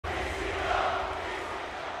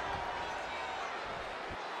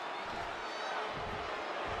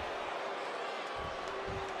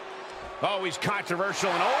Oh, he's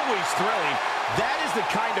controversial and always thrilling. That is the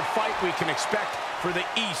kind of fight we can expect for the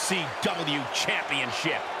ECW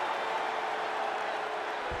Championship.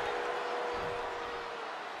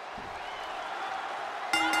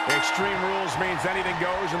 Extreme Rules means anything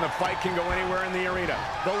goes, and the fight can go anywhere in the arena,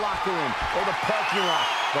 the locker room, or the parking lot.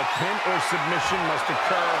 But pin or submission must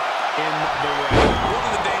occur in the ring. One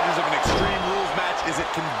of the dangers of an Extreme Rules match is it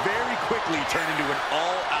can very quickly turn into an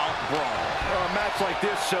all-out brawl. A match like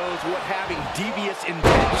this shows what having devious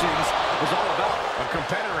intentions is all about. A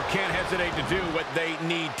competitor can't hesitate to do what they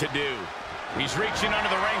need to do. He's reaching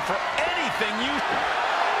under the ring for anything you...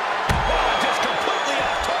 Oh, just completely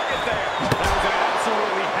off target there. That was an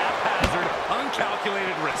absolutely haphazard,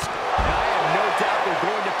 uncalculated risk. And I have no doubt they're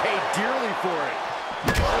going to pay dearly for it.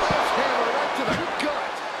 Left hammer right to the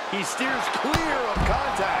gut. He steers clear of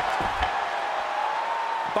contact.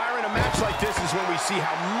 Byron, a match like this is when we see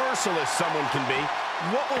how merciless someone can be.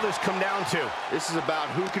 What will this come down to? This is about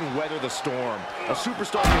who can weather the storm. A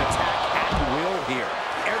superstar can attack at will here.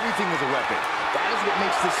 Everything is a weapon. That is what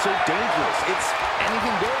makes this so dangerous. It's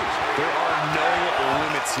anything goes. There are no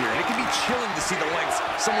limits here, and it can be chilling to see the lengths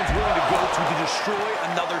someone's willing to go to destroy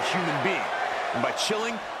another human being. And by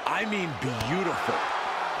chilling, I mean beautiful.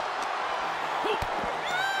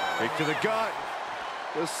 Kick to the gut.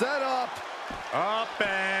 The setup. Up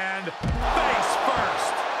and face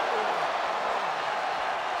first.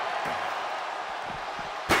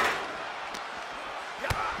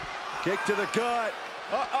 Kick to the gut.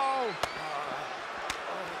 Uh-oh.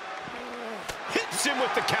 Hits him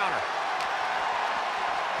with the counter.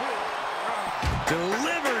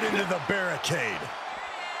 Delivered into the barricade.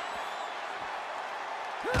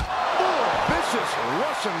 Oh, vicious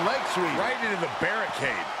Russian leg sweep. Right into the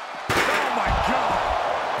barricade. Oh, my God.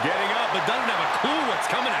 Getting up, but doesn't have a clue what's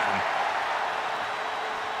coming at him.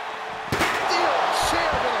 Steel chair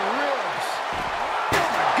to the ribs. Oh,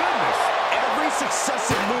 my goodness. Every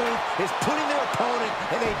successive move is putting their opponent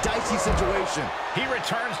in a dicey situation. He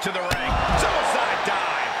returns to the ring. Suicide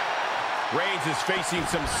dive. Reigns is facing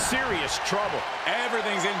some serious trouble.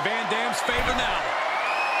 Everything's in Van Dam's favor now.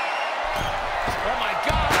 Oh, my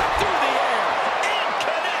God. Through the air. And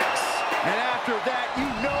connects. And after that, you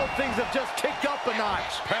know things have just kicked up a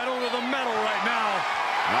notch. Pedal to the metal right now.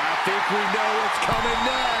 I think we know what's coming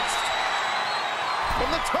next. From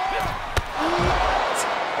the top. What?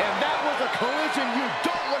 And that was a collision you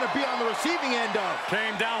don't want to be on the receiving end of.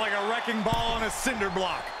 Came down like a wrecking ball on a cinder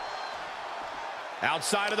block.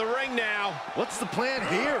 Outside of the ring now. What's the plan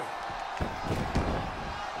here?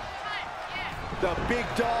 The big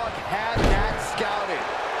dog had that scouted.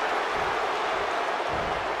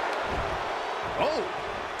 Oh,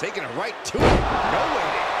 taking it right to it. No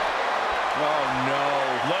waiting. Oh, no.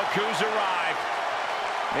 Look who's arrived.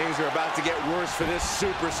 Things are about to get worse for this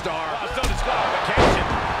superstar. Oh, it's no disqualification.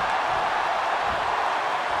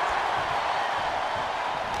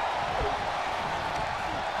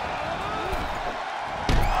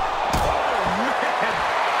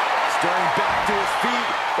 Staring back to his feet,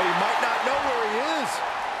 but he might not know where he is.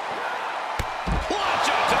 Plunge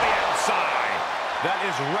up to the outside. That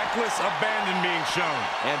is reckless abandon being shown.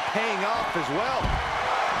 And paying off as well.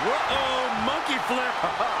 Uh-oh, monkey flip.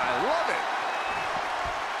 I love it.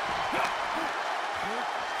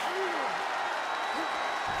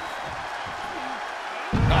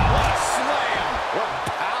 Oh, what a slam. What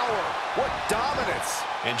power. What dominance.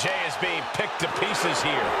 And Jay is being picked to pieces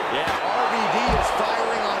here. Yeah, RVD is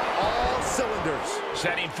firing on all cylinders.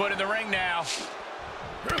 Setting foot in the ring now.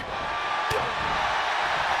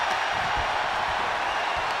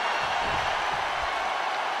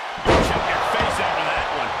 Check your face after that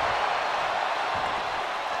one.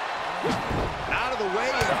 Out of the way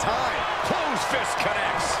in time. Closed fist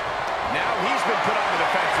connects. Now he's been put on the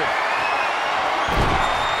defensive.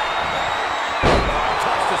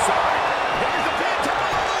 Tossed aside. Here's the pin.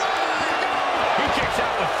 He kicks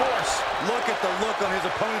out with force. Look at the look on his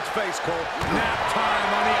opponent's face, Cole. Nap time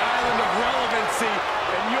on the island of relevancy.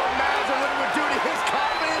 And you imagine what it would do to his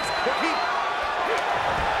confidence if he...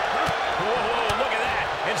 Whoa, whoa, look at that.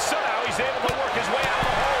 And somehow he's able to work his way out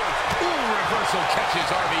of the hold. Ooh, reversal catches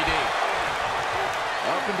RVD.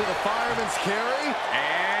 Up into the fireman's carry.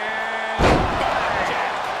 And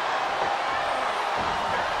Blackjack.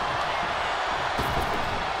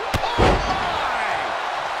 Oh, my!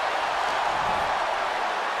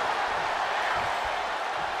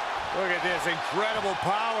 Look at this incredible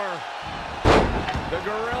power. The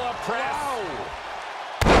gorilla press. Wow.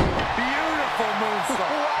 Beautiful moonsault.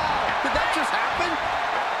 Wow. Did that just happen?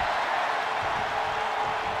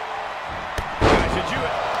 Guys, did you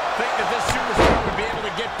think that this superstar would be able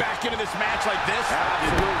to get back back into this match like this?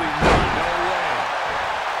 Absolutely not. No way.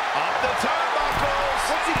 Up the turnbuckles.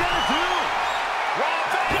 What's he gonna do? Raw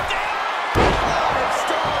bandit.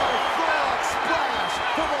 Five-star frog splash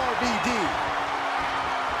from RVD.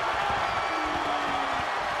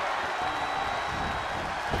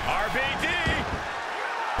 RVD.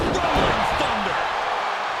 Rolling thunder.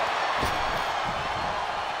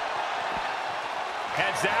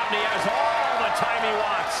 Heads out, and he has all the time he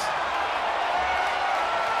wants.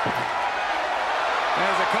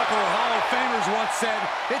 As a couple of Hall of Famers once said,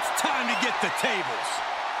 it's time to get the tables.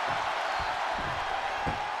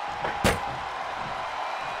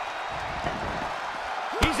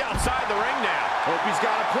 He's outside the ring now. Hope he's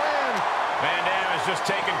got a plan. Van Dam has just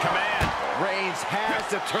taken command. Reigns has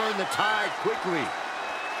to turn the tide quickly.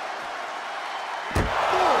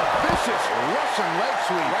 Oh, vicious Russian leg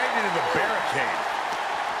sweep. Right into the barricade.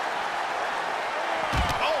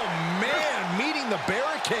 Oh, man, meeting the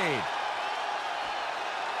barricade.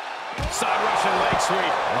 Side Russian leg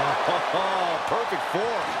sweep. Oh, perfect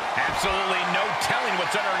form. Absolutely no telling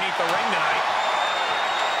what's underneath the ring tonight.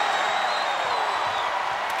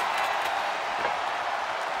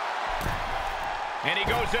 And he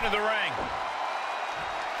goes into the ring.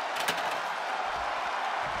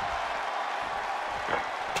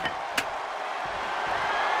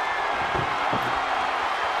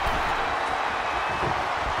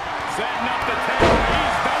 Setting up the table.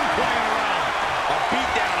 He's done playing around. A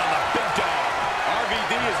beatdown on the big dog.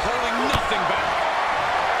 RVD is holding nothing back.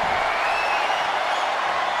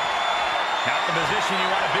 Not the position you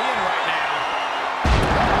want to be in right now.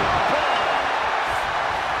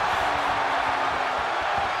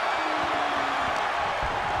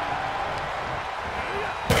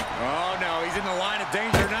 Oh, no, he's in the line of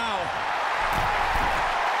danger now.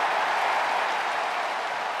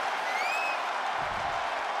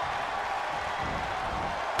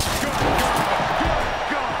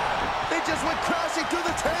 They just went crashing through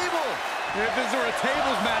the table. If this were a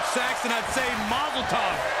tables match, Saxton, I'd say Mazel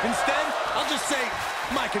Tov. Instead, I'll just say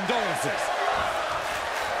my condolences.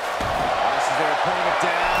 This is their opponent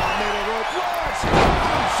down, middle rope launch.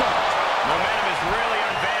 Moonsault. Momentum is really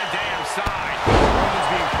on Van Dam's side. Roman's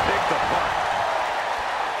being picked apart.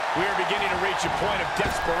 We are beginning to reach a point of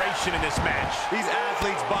desperation in this match. These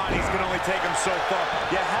athletes' bodies can only take them so far.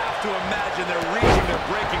 You have to imagine they're reaching their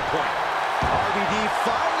breaking point. RVD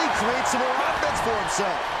finally creates some more offense for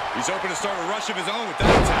himself. He's hoping to start a rush of his own with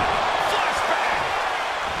that attack. Flashback!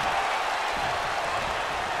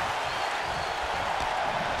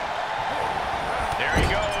 There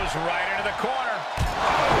he goes, right into the corner.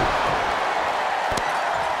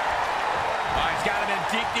 Oh, he's got him in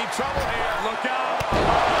deep, deep trouble here. Look out.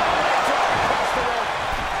 Across the rope.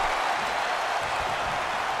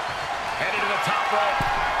 Headed to the top rope.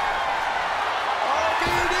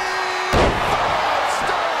 RVD!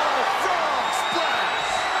 Five-star frog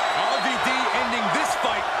splash! RVD ending this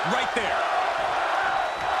fight right there.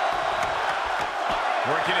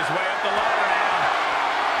 Working his way up the ladder now.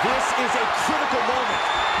 This is a critical moment.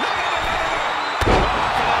 Oh,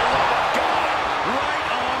 for the love of God. Right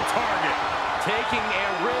on target. Taking a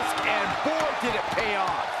risk, and boy, did it pay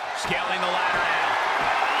off. Scaling the ladder now.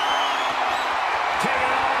 Taking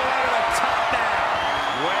it all the way to the top now.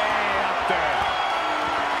 Way up there.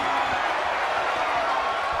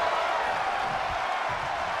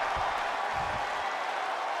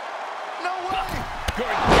 No way!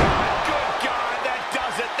 Good God, that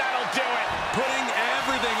does it. That'll do it. Putting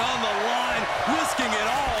everything on the line, risking it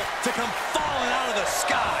all to come falling out of the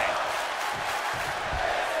sky.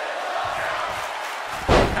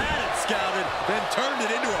 Had it scouted, then turned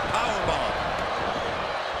it into a powerbomb.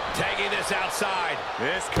 Taking this outside.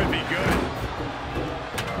 This could be good.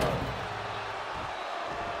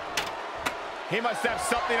 He must have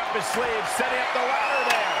something up his sleeve, setting up the ladder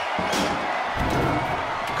there.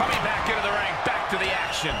 Coming back into the ring, back to the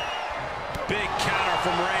action. Big counter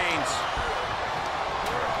from Reigns.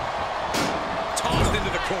 Tossed into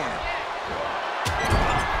the corner.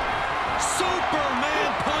 Superman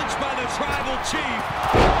punch by the Tribal Chief.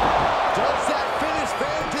 Does that finish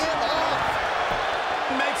Van Dam off?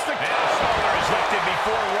 Makes the shoulder is lifted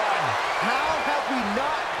before one. How have we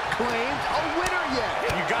not claimed a winner yet?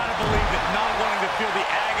 You gotta believe that not wanting to feel the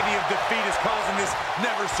agony of defeat is causing this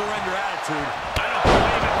never surrender attitude. I don't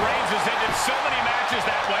believe it. Reigns has ended so many matches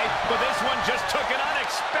that way, but this one just took an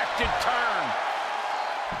unexpected turn.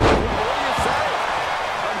 What do you say?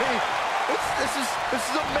 I mean, this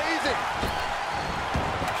is amazing.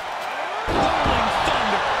 Rolling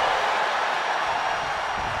thunder.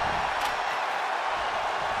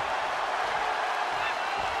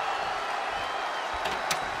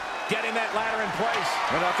 getting that ladder in place.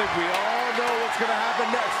 And I think we all know what's going to happen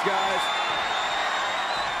next, guys.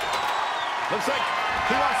 Looks like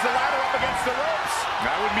he wants the ladder up against the ropes.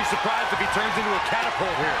 I wouldn't be surprised if he turns into a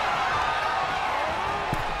catapult here.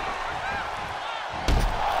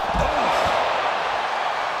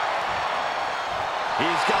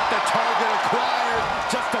 He's got the target acquired.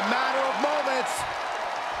 Just a matter of moments.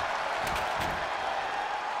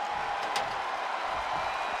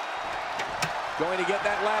 Going to get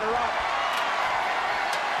that ladder up.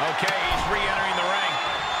 Okay, he's re-entering the ring.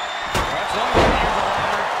 That's long. Here's the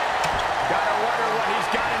ladder. Gotta wonder what he's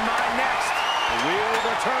got in mind next. The wheels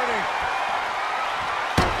are turning.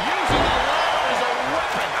 Using the ladder as a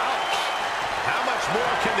weapon. Ouch. How much more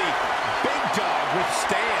can the big dog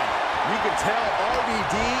withstand? You can tell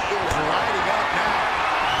RVD is lighting up now.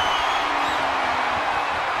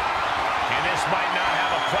 And this might not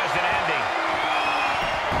have a pleasant ending.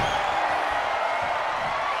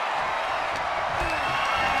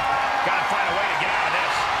 Gotta find a way to get out of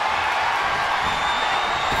this.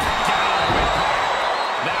 Down on the mid card.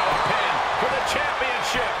 Now a pin for the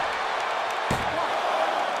championship.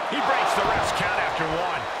 He breaks the ref's count after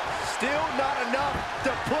one. Still not enough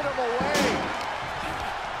to put him away.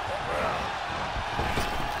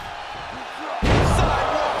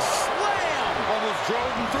 Sidewalk slam! Almost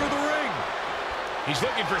drove him through the ring. He's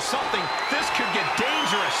looking for something. This could get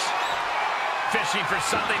dangerous. Fishing for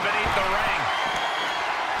something beneath the ring.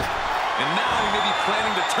 And now he may be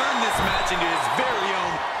planning to turn this match into his very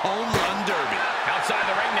own home run derby. Outside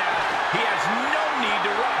the ring now. He has no need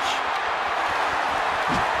to rush.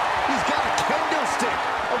 He's got a kendo stick,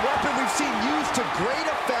 a weapon we've seen used to great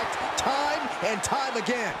effect time and time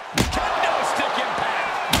again. Kendo stick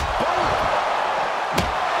impact. Boom.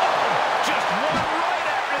 Just one right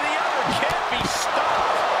after the other. Can't be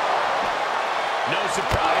stopped. No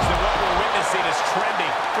surprise that what we're witnessing is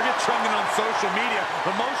trending. Forget trending on social media.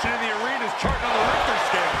 The motion in the arena is charting on the Richter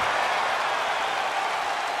scale.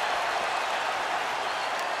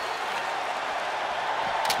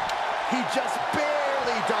 He just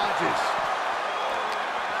barely dodges.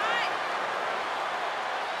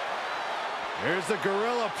 Here's the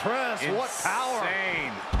gorilla press. Insane. What power.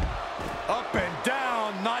 Up and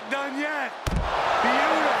down, not done yet.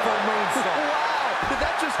 Beautiful moonsault. Wow, did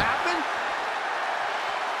that just happen?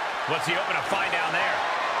 What's he hoping to find down there?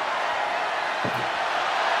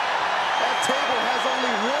 That table has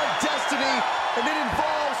only one destiny, and it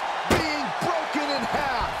involves being broken in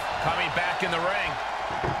half. Coming back in the ring.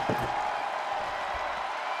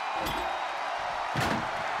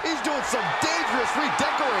 He's doing some dangerous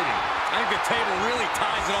redecorating. I think the table really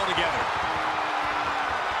ties it all together.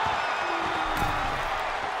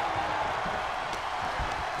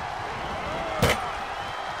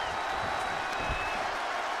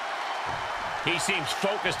 He seems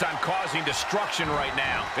focused on causing destruction right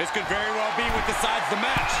now. This could very well be what decides the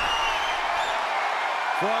match.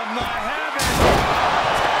 From the heavens.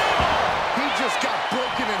 He just got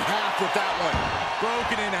broken in half with that one.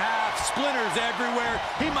 Broken in half, splinters everywhere.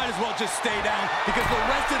 He might as well just stay down because the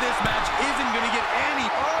rest of this match isn't going to get any.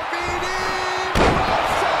 RVD!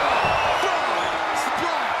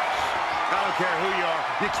 Splash! I don't care who you are.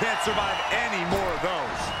 You can't survive any more of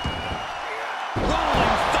those.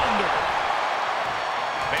 Rolling thunder.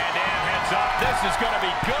 Van Dam heads up. This is going to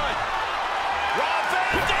be good. Rob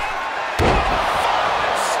Van Dam!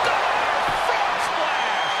 Frog splash!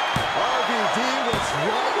 RVD was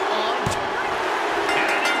right on. And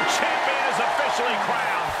a new champion is officially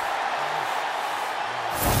crowned.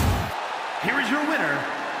 Here is your winner,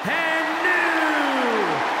 and new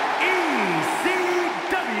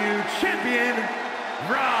ECW champion,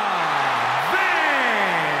 Rob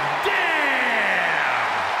Van Dam!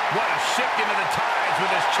 What a shift into the tides with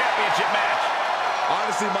this championship match.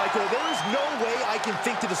 Honestly, Michael, there is no way I can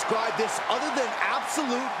think to describe this other than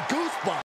absolute goosebumps.